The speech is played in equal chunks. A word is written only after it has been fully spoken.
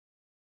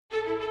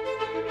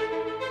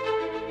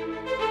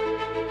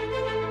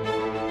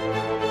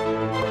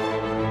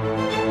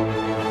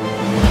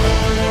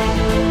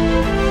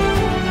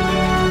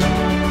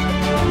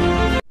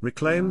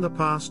Reclaim the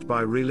past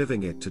by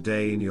reliving it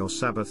today in your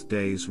Sabbath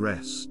day's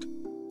rest.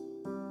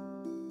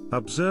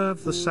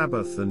 Observe the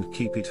Sabbath and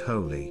keep it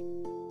holy.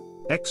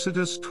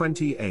 Exodus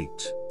 28.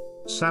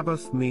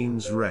 Sabbath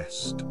means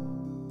rest.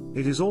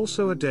 It is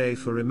also a day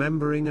for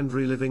remembering and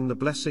reliving the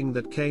blessing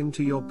that came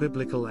to your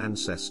biblical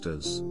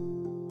ancestors.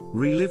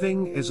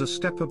 Reliving is a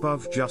step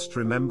above just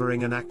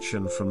remembering an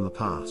action from the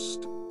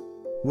past.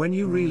 When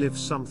you relive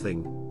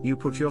something, you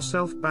put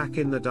yourself back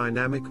in the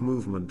dynamic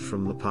movement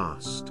from the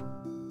past.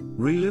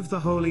 Relive the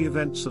holy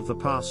events of the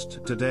past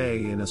today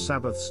in a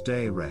Sabbath's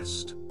day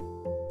rest.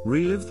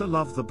 Relive the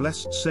love the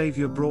blessed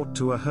Savior brought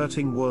to a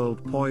hurting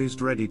world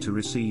poised ready to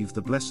receive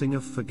the blessing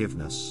of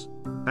forgiveness.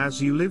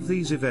 As you live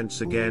these events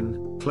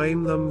again,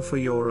 claim them for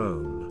your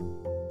own.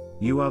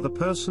 You are the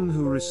person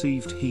who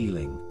received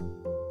healing.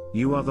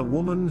 You are the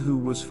woman who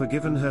was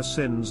forgiven her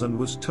sins and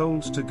was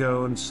told to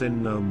go and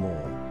sin no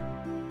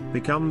more.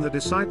 Become the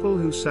disciple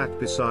who sat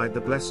beside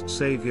the blessed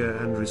Savior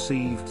and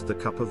received the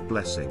cup of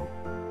blessing.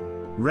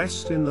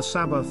 Rest in the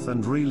Sabbath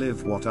and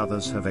relive what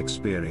others have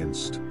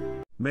experienced.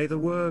 May the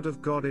Word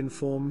of God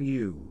inform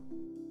you.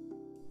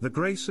 The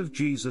grace of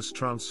Jesus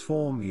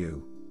transform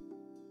you.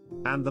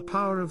 And the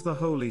power of the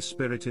Holy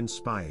Spirit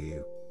inspire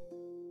you.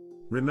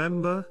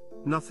 Remember,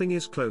 nothing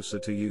is closer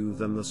to you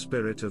than the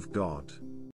Spirit of God.